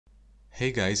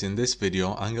Hey guys, in this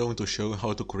video I'm going to show you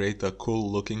how to create a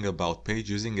cool looking about page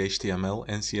using HTML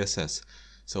and CSS.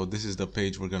 So this is the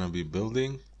page we're going to be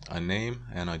building. A name,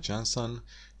 Anna Johnson,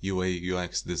 UA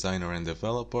UX designer and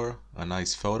developer, a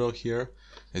nice photo here.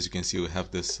 As you can see, we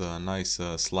have this nice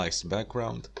sliced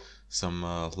background, some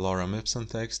Lorem Ipsum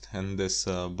text, and this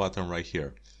button right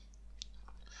here.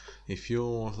 If you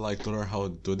would like to learn how to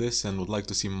do this and would like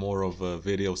to see more of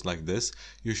videos like this,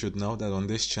 you should know that on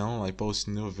this channel I post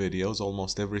new videos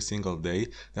almost every single day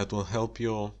that will help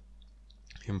you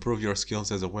improve your skills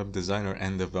as a web designer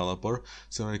and developer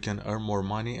so you can earn more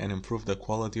money and improve the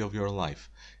quality of your life.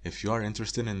 If you are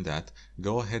interested in that,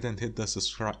 go ahead and hit the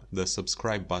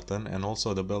subscribe button and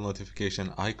also the bell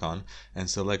notification icon and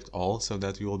select all so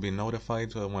that you will be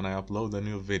notified when I upload a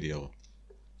new video.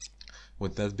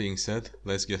 With that being said,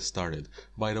 let's get started.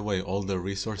 By the way, all the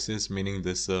resources, meaning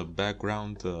this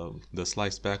background, the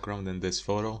sliced background and this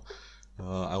photo,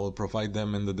 I will provide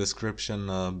them in the description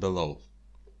below.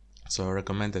 So I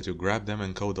recommend that you grab them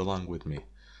and code along with me.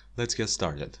 Let's get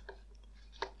started.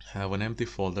 I have an empty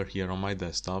folder here on my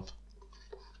desktop,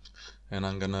 and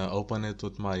I'm gonna open it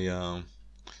with my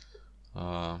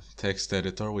text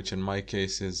editor, which in my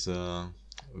case is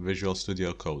Visual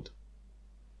Studio Code.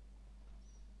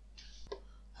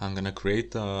 I'm gonna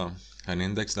create an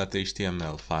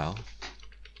index.html file.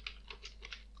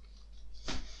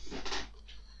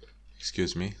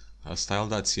 Excuse me, a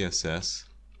style.css,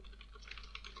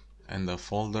 and a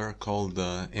folder called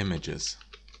images.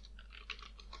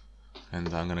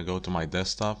 And I'm gonna go to my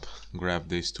desktop, grab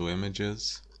these two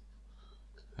images,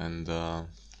 and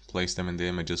place them in the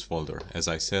images folder. As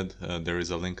I said, there is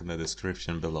a link in the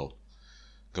description below.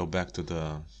 Go back to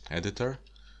the editor,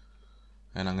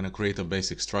 and I'm gonna create a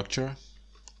basic structure.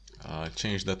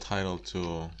 Change the title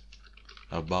to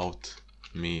About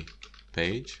Me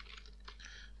page,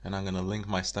 and I'm gonna link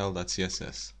my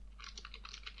style.css.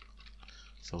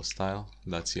 So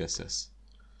style.css.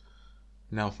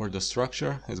 Now for the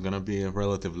structure, it's gonna be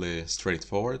relatively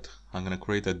straightforward. I'm gonna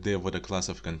create a div with a class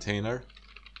of container.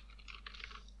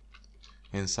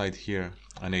 Inside here,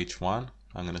 an h1.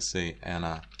 I'm gonna say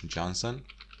Anna Johnson.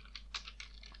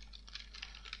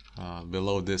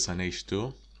 Below this, an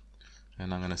h2,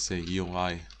 and I'm gonna say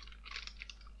UI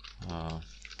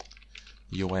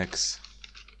UX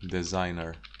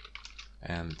designer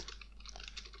and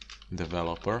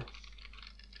developer.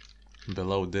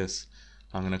 Below this,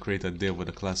 I'm gonna create a div with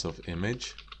a class of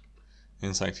image.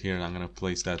 Inside here, I'm gonna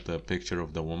place that picture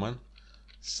of the woman.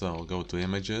 So go to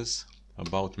images,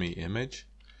 about me image,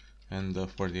 and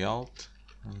for the alt,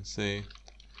 I'll say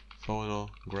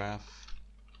photograph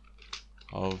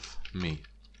of me.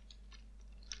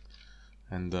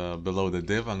 And below the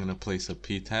div, I'm gonna place a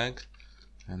p tag,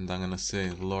 and I'm gonna say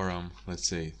lorem, let's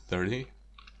say 30.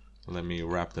 Let me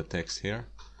wrap the text here.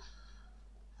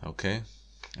 Okay,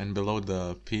 and below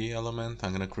the p element,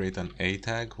 I'm gonna create an a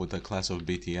tag with a class of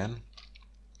btn,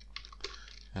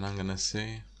 and I'm gonna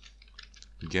say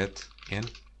get in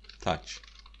touch.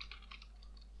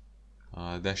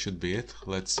 That should be it.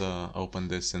 Let's open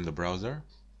this in the browser.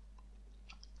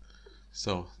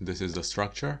 So this is the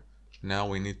structure. Now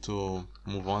we need to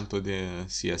move on to the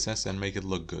CSS and make it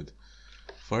look good.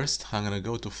 First, I'm gonna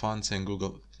go to fonts and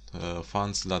Google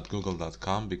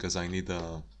fonts.google.com because I need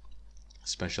a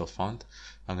special font.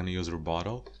 I'm gonna use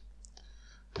Roboto,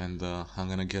 and I'm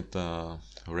gonna get the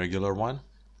regular one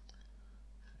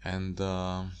and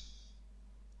the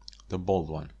bold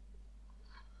one.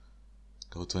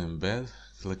 Go to embed,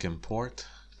 click import,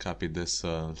 copy this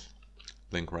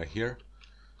link right here,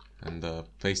 and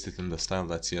paste it in the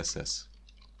style.css.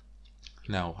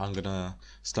 Now I'm gonna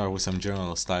start with some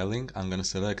general styling. I'm gonna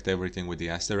select everything with the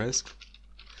asterisk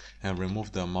and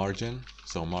remove the margin,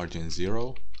 so margin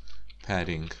 0,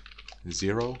 padding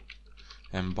 0,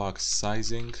 and box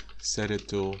sizing, set it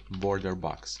to border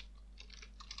box.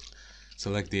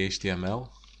 Select the HTML.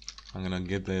 I'm gonna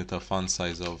give it a font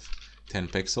size of 10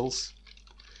 pixels.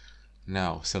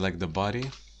 Now select the body,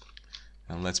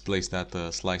 and let's place that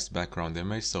sliced background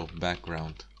image. So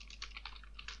background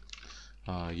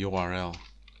URL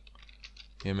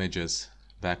images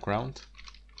background,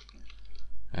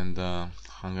 and I'm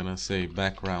gonna say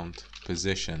background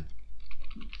position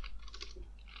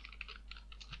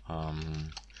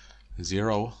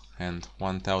 0 and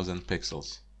 1000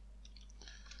 pixels,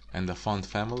 and the font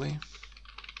family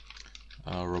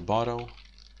Roboto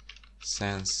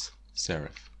sans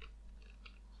serif.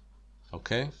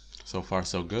 Okay, so far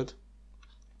so good.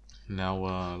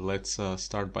 Now let's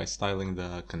start by styling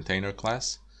the container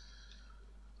class.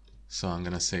 So I'm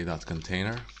gonna say that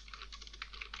container,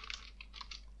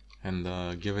 and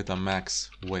give it a max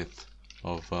width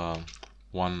of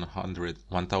 1100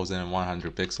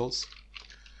 pixels.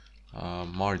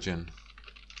 Margin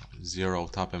 0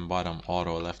 top and bottom,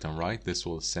 auto left and right. This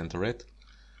will center it.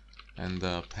 And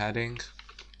padding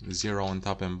 0 on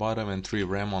top and bottom and 3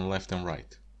 rem on left and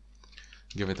right.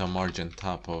 Give it a margin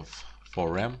top of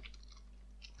 4 rem.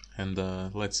 And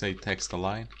let's say text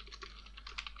align.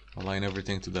 Align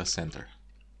everything to the center.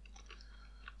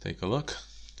 Take a look.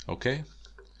 Okay.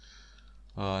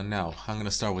 Now I'm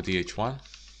gonna start with the H1.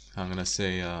 I'm gonna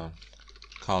say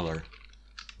color.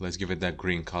 Let's give it that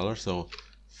green color. So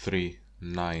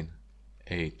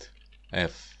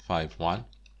 398F51.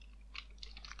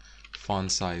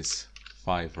 Font size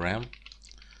 5 rem.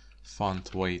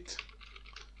 Font weight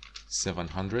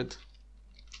 700.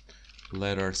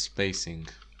 Letter spacing.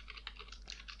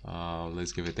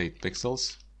 Let's give it 8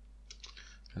 pixels.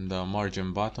 And the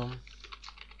margin bottom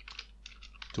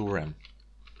 2 rem.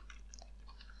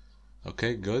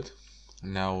 Okay, good.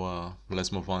 Now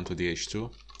let's move on to the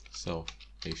H2. So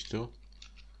H2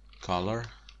 color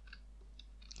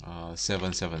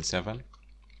 777.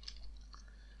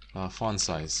 Font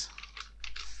size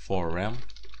 4 rem.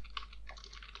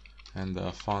 And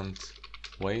the font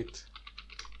weight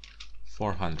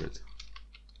 400.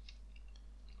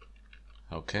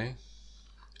 Okay.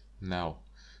 Now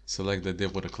select the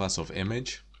div with a class of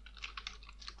image.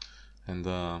 And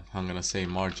I'm gonna say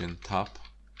margin top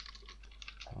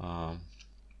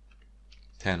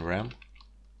 10 rem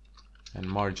and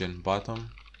margin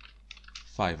bottom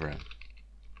 5 rem.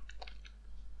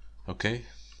 Okay,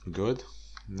 good.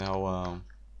 Now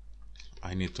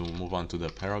I need to move on to the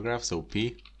paragraph. So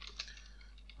P,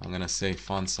 I'm gonna say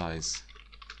font size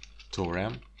 2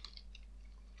 rem,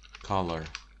 color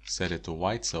set it to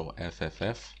white, so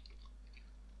FFF,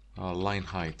 line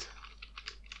height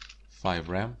 5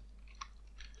 rem,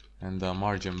 and the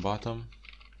margin bottom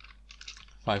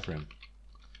 5 rem.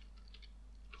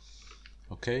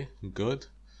 Okay, good.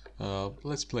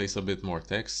 Let's place a bit more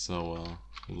text, so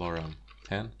lorem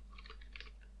 10.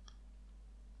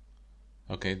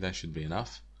 Okay, that should be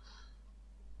enough.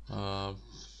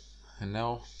 And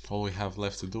now all we have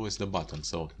left to do is the button.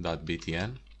 So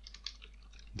 .btn,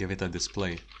 give it a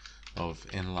display of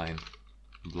inline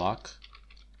block,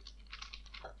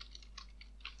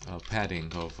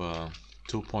 padding of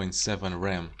 2.7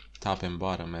 rem top and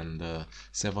bottom, and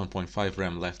 7.5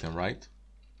 rem left and right.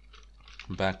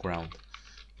 Background,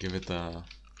 give it a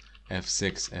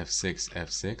F6, F6,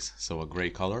 F6, so a gray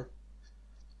color.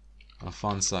 A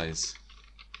font size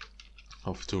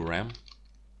of 2 rem.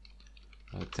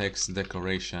 A text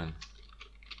decoration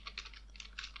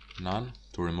none,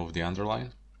 to remove the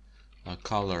underline. A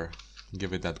color,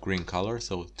 give it that green color,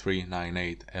 so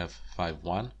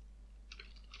 398F51.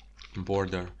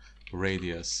 Border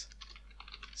radius,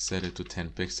 set it to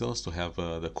 10 pixels to have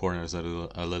the corners a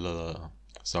little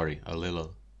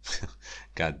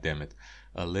god damn it,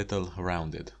 a little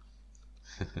rounded.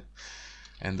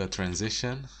 And the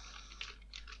transition,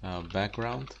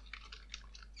 background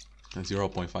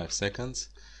 0.5 seconds.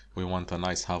 We want a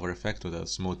nice hover effect with a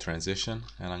smooth transition,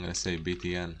 and I'm gonna say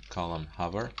btn column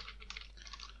hover.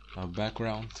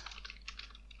 Background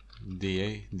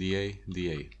DA.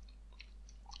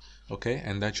 Okay,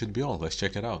 and that should be all. Let's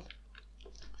check it out.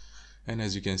 And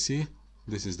as you can see,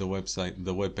 this is the website,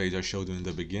 the web page I showed you in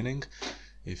the beginning.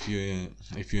 If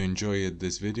you enjoyed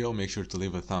this video, make sure to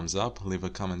leave a thumbs up, leave a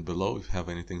comment below if you have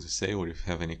anything to say or if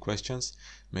you have any questions.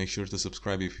 Make sure to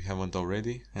subscribe if you haven't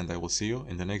already, and I will see you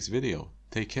in the next video.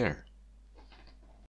 Take care.